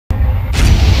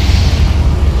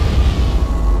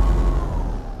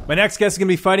My next guest is going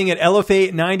to be fighting at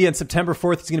LFA 90 on September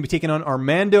 4th. He's going to be taking on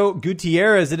Armando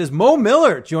Gutierrez. It is Mo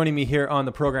Miller joining me here on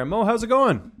the program. Mo, how's it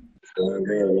going? Doing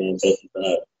good, man. Thank you for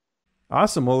that.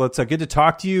 Awesome. Well, it's good to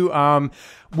talk to you.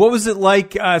 What was it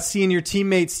like seeing your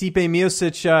teammate Stipe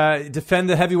Miocic defend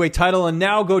the heavyweight title and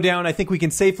now go down? I think we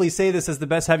can safely say this as the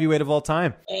best heavyweight of all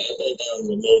time. I think that was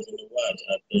amazing to watch.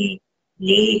 I think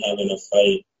me having a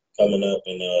fight coming up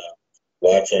and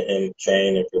watching him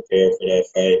train and prepare for that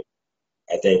fight,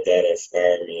 I think that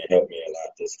inspired me and helped me a lot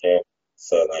this camp.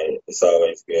 So, like, it's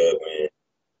always good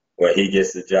when he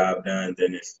gets the job done,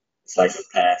 then it's like a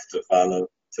path to follow,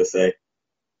 to say.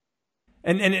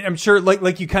 And I'm sure,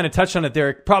 like you kind of touched on it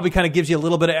there, it probably kind of gives you a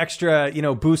little bit of extra,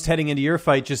 boost heading into your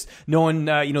fight, just knowing,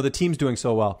 the team's doing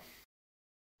so well.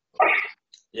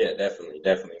 Yeah, definitely.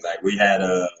 Like we had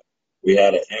an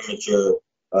amateur,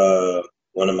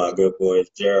 one of my good boys,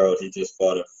 Gerald. He just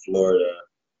fought in Florida.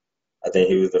 I think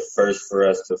he was the first for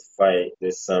us to fight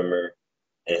this summer,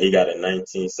 and he got a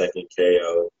 19-second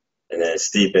KO. And then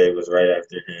Stipe was right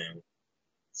after him.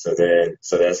 So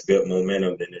that's good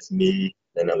momentum. Then it's me,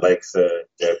 then Alexa,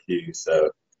 Jeff Hughes. So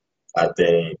I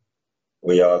think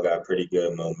we all got pretty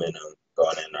good momentum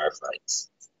going in our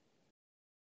fights.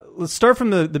 Let's start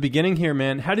from the beginning here,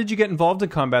 man. How did you get involved in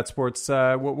combat sports?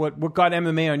 What got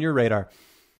MMA on your radar?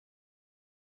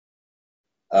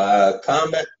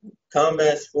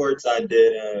 Combat sports. I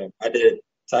did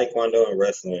taekwondo and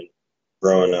wrestling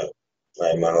growing up,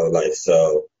 like my whole life.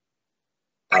 So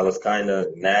I was kind of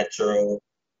natural.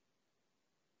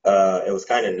 It was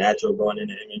kind of natural going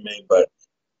into MMA, but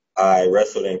I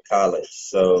wrestled in college,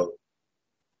 so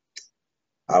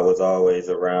I was always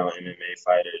around MMA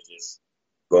fighters, just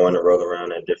going to roll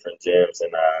around at different gyms,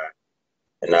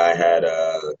 and I had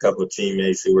a couple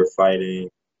teammates who were fighting.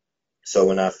 So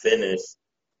when I finished,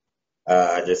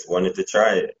 I just wanted to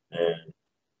try it,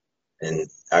 and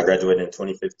I graduated in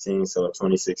 2015. So in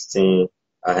 2016,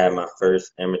 I had my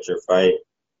first amateur fight.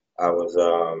 I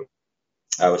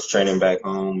was training back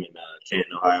home in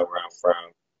Canton, Ohio, where I'm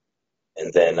from.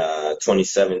 And then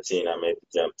 2017, I made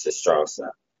the jump to Strong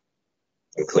Style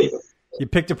in Cleveland. You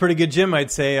picked a pretty good gym,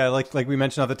 I'd say. Like we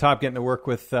mentioned at the top, getting to work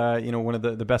with one of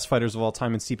the best fighters of all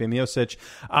time in Stipe Miocic.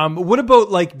 What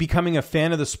about like becoming a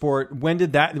fan of the sport? When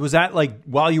did that? Was that like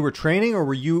while you were training, or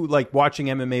were you like watching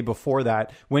MMA before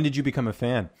that? When did you become a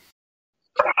fan?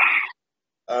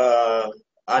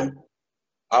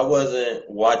 I wasn't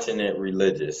watching it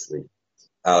religiously.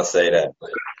 I'll say that.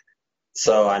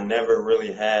 So I never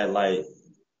really had like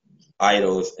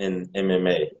idols in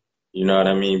MMA. You know what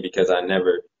I mean? Because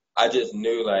I just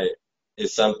knew like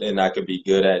it's something I could be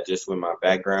good at just with my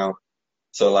background.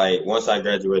 So like once I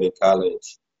graduated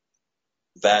college,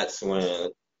 that's when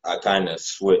I kind of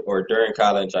switched, or during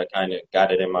college, I kind of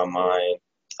got it in my mind.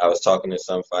 I was talking to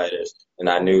some fighters and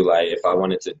I knew like if I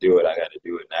wanted to do it, I got to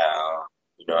do it now.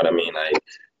 You know what I mean? Like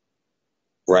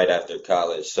right after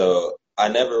college. So I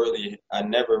will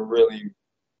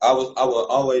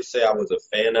always say I was a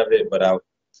fan of it, but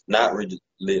not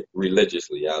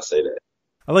religiously. I'll say that.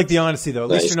 I like the honesty though. At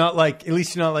least you're not like,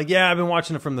 yeah, I've been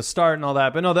watching it from the start and all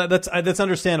that. But no, that's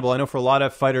understandable. I know for a lot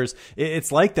of fighters,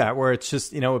 it's like that, where it's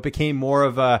just, it became more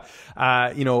of a,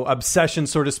 obsession,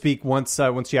 so to speak, once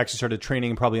you actually started training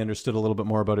and probably understood a little bit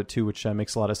more about it too, which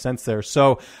makes a lot of sense there.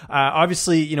 So,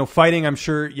 obviously, fighting, I'm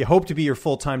sure you hope to be your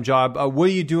full-time job. What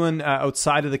are you doing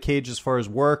outside of the cage as far as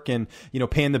work and,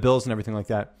 paying the bills and everything like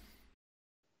that?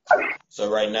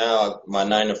 So right now, my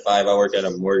 9 to 5, I work at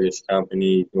a mortgage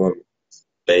company doing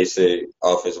basic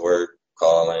office work,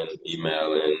 calling,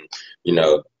 emailing,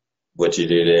 what you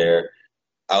do there.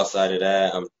 Outside of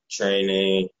that, I'm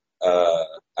training.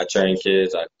 I train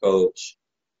kids. I coach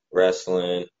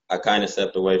wrestling. I kind of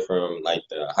stepped away from like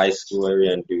the high school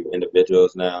area and do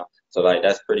individuals now. So like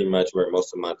that's pretty much where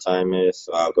most of my time is.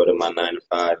 So I'll go to my 9 to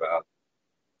 5.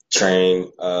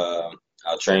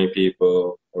 I'll train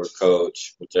people or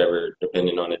coach, whichever,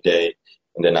 depending on the day,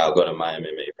 and then I'll go to my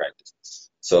MMA practices.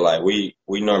 So like we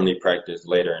normally practice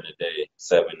later in the day,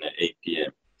 7 to 8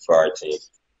 p.m. for our team.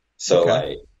 So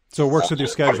okay. So it works with your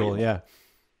schedule, yeah.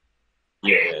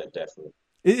 Yeah, definitely.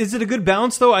 Is it a good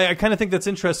balance though? I kind of think that's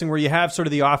interesting, where you have sort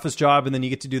of the office job and then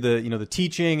you get to do the the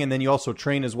teaching, and then you also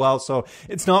train as well. So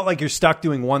it's not like you're stuck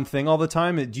doing one thing all the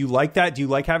time. Do you like that? Do you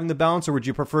like having the balance, or would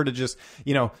you prefer to just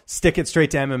stick it straight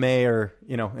to MMA, or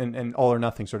and all or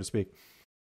nothing, so to speak?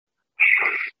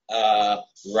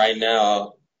 Right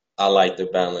now, I like the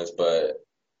balance, but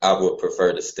I would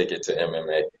prefer to stick it to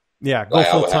MMA. Yeah, go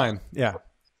full time. Yeah.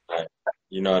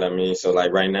 You know what I mean? So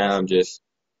like right now, I'm just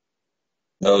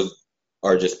those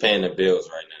are just paying the bills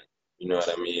right now. You know what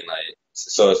I mean? Like,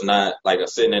 so it's not like I'm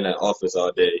sitting in an office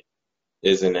all day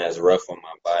isn't as rough on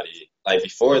my body. Like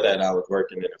before that, I was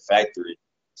working in a factory.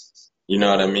 You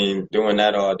know what I mean? Doing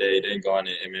that all day, then going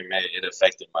to MMA, it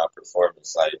affected my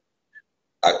performance. Like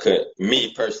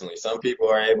me personally, some people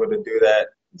are able to do that,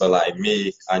 but like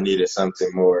me, I needed something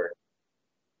more,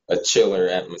 a chiller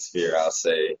atmosphere, I'll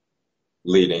say,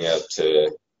 leading up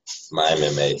to my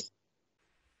MMA.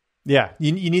 Yeah,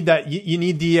 you need that. You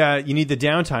need the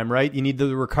downtime, right? You need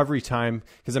the recovery time,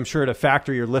 because I'm sure at a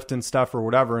factory you're lifting stuff or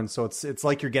whatever, and so it's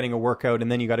like you're getting a workout,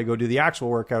 and then you got to go do the actual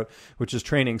workout, which is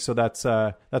training. So that's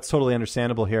totally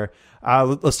understandable here.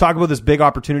 Let's talk about this big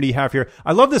opportunity you have here.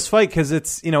 I love this fight because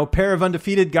it's, a pair of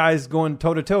undefeated guys going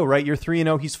toe to toe, right? You're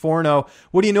 3-0, he's 4-0.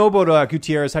 What do you know about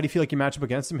Gutierrez? How do you feel like you match up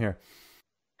against him here?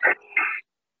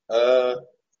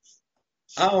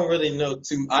 I don't really know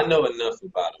I know enough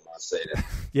about him, I'll say that.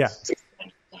 Yeah.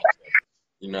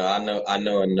 I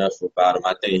know enough about him.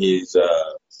 I think he's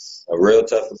a real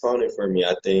tough opponent for me.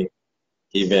 I think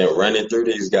he's been running through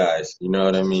these guys. You know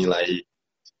what I mean? Like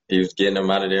he was getting them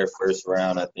out of their first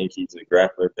round. I think he's a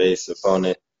grappler-based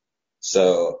opponent.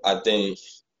 So I think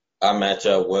I match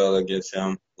up well against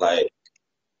him. Like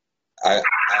I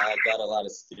got a lot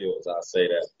of skills, I'll say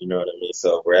that. You know what I mean?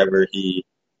 So wherever he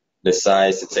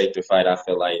decides to take the fight, I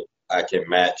feel like I can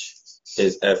match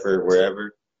his effort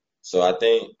wherever. So I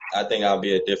think I'll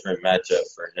be a different matchup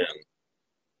for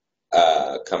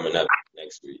him coming up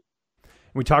next week.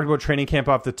 We talked about training camp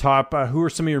off the top. Who are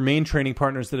some of your main training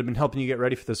partners that have been helping you get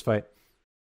ready for this fight?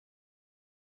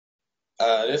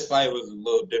 This fight was a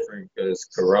little different because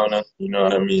Corona, you know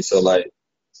what I mean? So like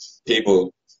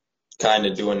people kind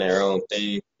of doing their own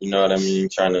thing, you know what I mean,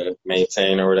 trying to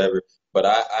maintain or whatever. But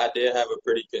I did have a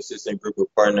pretty consistent group of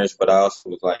partners, but I also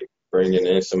was like bringing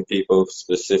in some people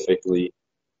specifically,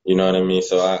 you know what I mean?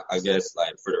 So I guess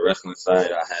like for the wrestling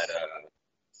side, I had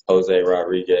Jose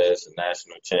Rodriguez, a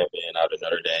national champion out of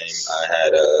Notre Dame. I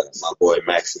had my boy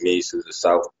Max Meese, who's a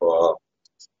southpaw,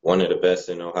 one of the best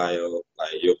in Ohio.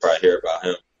 Like you'll probably hear about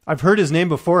him. I've heard his name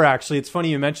before, actually. It's funny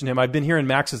you mentioned him. I've been hearing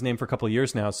Max's name for a couple of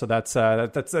years now, so that's a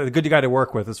good guy to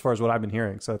work with as far as what I've been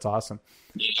hearing. So that's awesome.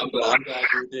 Yeah, I'm glad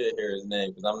you did hear his name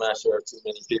because I'm not sure if too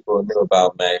many people knew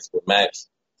about Max, but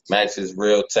Max is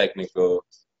real technical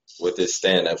with his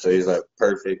stand-up. So he's like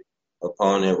perfect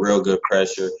opponent, real good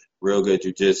pressure, real good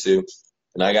jiu-jitsu.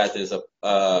 And I got this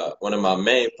one of my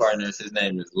main partners. His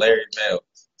name is Larry Bell.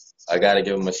 I got to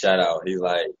give him a shout-out. He's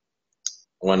like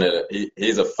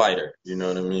he's a fighter, you know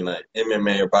what I mean? Like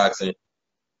MMA or boxing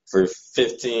for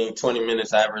 15, 20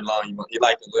 minutes, however long he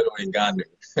like a little Ngannou.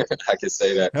 I could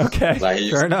say that. Okay, like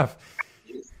fair enough.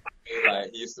 He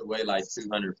used to weigh like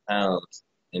 200 pounds,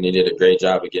 and he did a great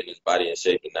job of getting his body in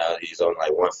shape, and now he's on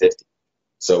like 150.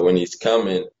 So when he's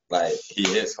coming, like he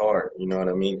hits hard, you know what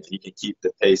I mean? He can keep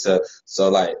the pace up. So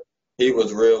like he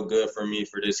was real good for me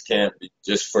for this camp,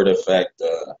 just for the fact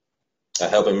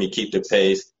of helping me keep the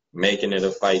pace, making it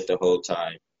a fight the whole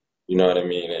time, you know what I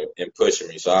mean, and pushing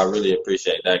me. So I really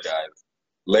appreciate that guy,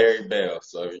 Larry Bell.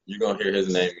 So you're gonna hear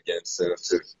his name again soon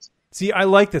too. See, I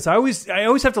like this. I always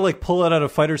have to like pull it out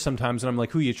of fighters sometimes, and I'm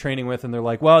like, "Who are you training with?" And they're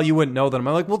like, "Well, you wouldn't know them."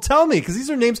 I'm like, "Well, tell me," because these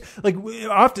are names like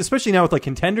often, especially now with like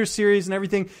Contender Series and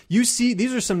everything. You see,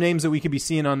 these are some names that we could be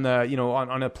seeing on the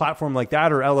on a platform like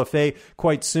that or LFA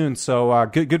quite soon. So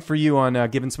good for you on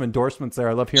giving some endorsements there.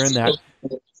 I love hearing that.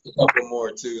 A couple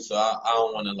more too, so I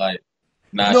don't want to like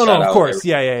not. No, of course,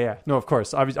 yeah. No, of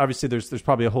course. Obviously, there's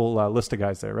probably a whole list of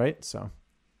guys there, right? So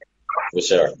for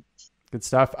sure. Good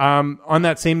stuff. On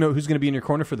that same note, who's going to be in your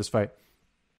corner for this fight?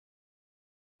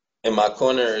 In my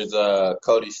corner is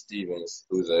Cody Stevens,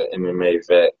 who's an MMA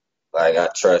vet. Like I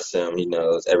trust him. He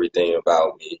knows everything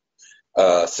about me.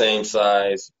 Same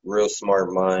size, real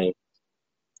smart mind,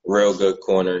 real good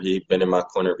corner. He's been in my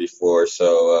corner before,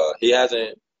 so he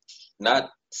hasn't not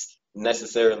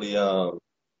necessarily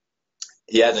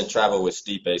he hasn't traveled with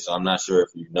Stipe, so I'm not sure if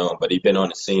you know him, but he's been on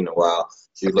the scene a while.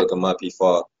 If you look him up, he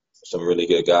fought some really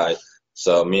good guys.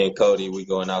 So me and Cody, we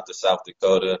going out to South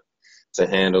Dakota to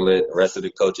handle it. The rest of the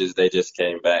coaches, they just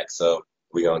came back, so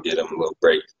we gonna get them a little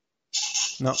break.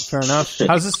 No, fair enough.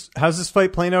 How's this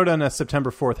fight playing out on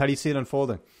September 4th? How do you see it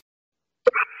unfolding?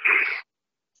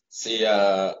 See,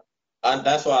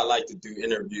 that's why I like to do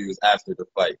interviews after the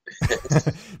fight.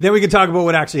 Then we can talk about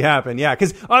what actually happened. Yeah,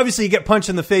 because obviously you get punched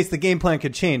in the face, the game plan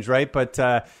could change, right? But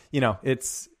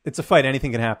it's a fight;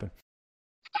 anything can happen.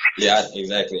 Yeah,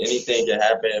 exactly. Anything can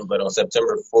happen, but on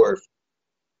September 4th,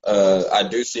 I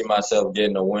do see myself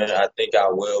getting a win. I think I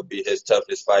will be his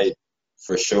toughest fight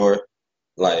for sure.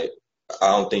 Like, I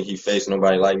don't think he faced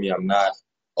nobody like me. I'm not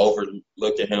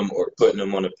overlooking him or putting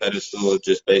him on a pedestal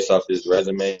just based off his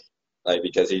resume, like,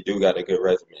 because he do got a good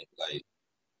resume. Like,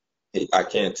 I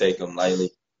can't take him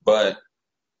lightly. But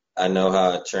I know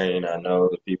how I train. I know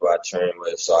the people I train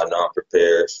with, so I know I'm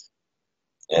prepared.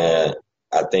 And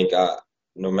I think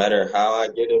no matter how I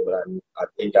get it, but I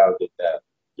think I'll get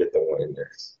the win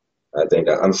there.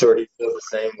 I'm sure he feels the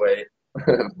same way,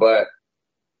 but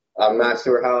I'm not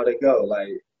sure how it'll go. Like,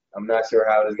 I'm not sure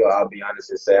how it'll go. I'll be honest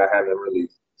and say I haven't really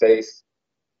faced.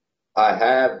 I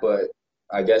have, but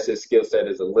I guess his skill set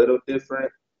is a little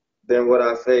different than what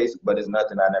I faced, but it's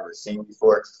nothing I've never seen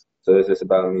before. So it's just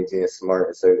about me being smart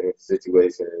in certain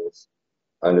situations,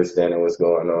 understanding what's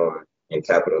going on, and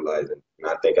capitalizing. And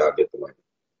I think I'll get the win.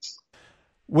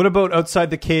 What about outside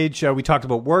the cage? We talked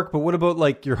about work, but what about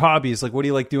like your hobbies? Like, what do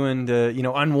you like doing to,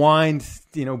 unwind,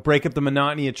 break up the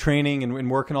monotony of training and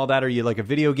work and all that? Are you like a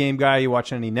video game guy? Are you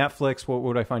watching any Netflix? What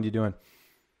would I find you doing?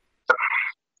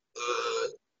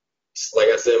 Like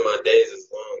I said, my days is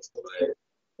long. So like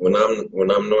when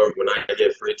I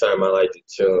get free time, I like to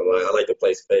chill. Like, I like to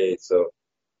play spades. So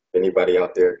if anybody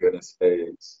out there good at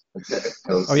spades,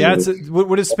 oh yeah,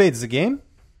 what is spades? Is it a game?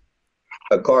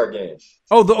 A card game.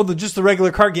 Just the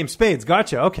regular card game, spades.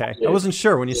 Gotcha. Okay, yeah. I wasn't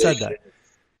sure when you said that.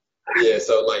 Yeah,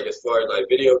 so like as far as like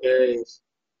video games,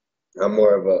 I'm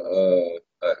more of a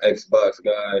Xbox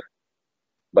guy,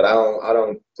 but I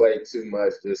don't play too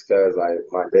much just because like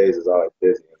my days is always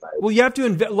busy. Well, you have to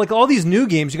invest, like all these new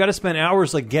games, you got to spend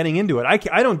hours like getting into it.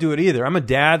 I don't do it either. I'm a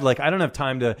dad. Like I don't have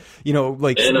time to,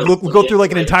 go through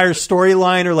like an entire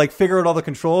storyline or like figure out all the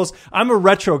controls. I'm a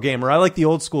retro gamer. I like the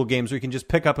old school games where you can just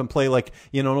pick up and play like,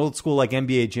 an old school like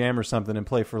NBA Jam or something and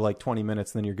play for like 20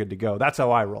 minutes and then you're good to go. That's how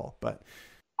I roll. But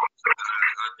I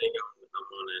think I'm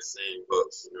on that same boat.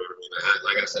 You know what I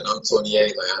mean? Like I said, I'm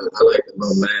 28. Like I like the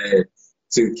little man.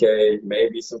 2K,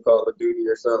 maybe some Call of Duty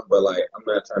or something, but like I'm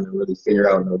not trying to really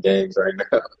figure out no games right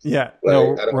now. Yeah,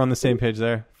 we're on the same page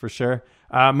there for sure.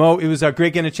 Mo, it was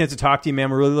great getting a chance to talk to you, man.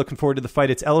 We're really looking forward to the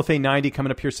fight. It's LFA 90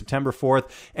 coming up here September 4th.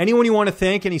 Anyone you want to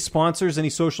thank, any sponsors, any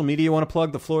social media you want to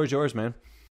plug, the floor is yours, man.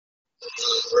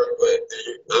 Real quick,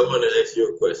 I want to ask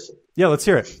you a question. Yeah, let's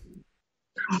hear it.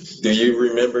 Do you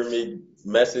remember me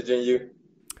messaging you?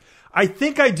 I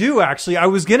think I do, actually. I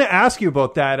was going to ask you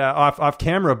about that off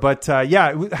camera, but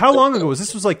yeah. How long ago was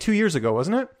this? Was like 2 years ago,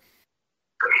 wasn't it?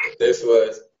 This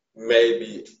was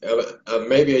maybe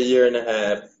a year and a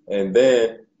half. And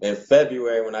then in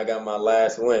February when I got my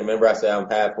last win, remember I said I'm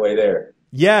halfway there?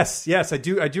 Yes, I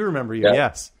do remember you, yeah.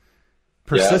 Yes.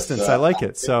 Persistence, yeah, so I like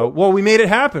it. So, well, we made it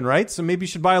happen, right? So maybe you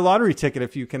should buy a lottery ticket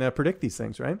if you can predict these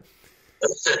things, right?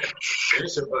 You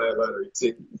should buy a lottery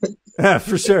ticket. Yeah,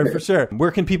 for sure. Where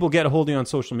can people get a hold of you on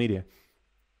social media?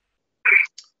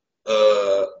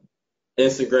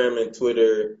 Instagram and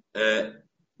Twitter at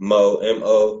Mo,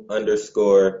 M-O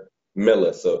 _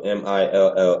 Milla, so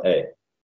Milla.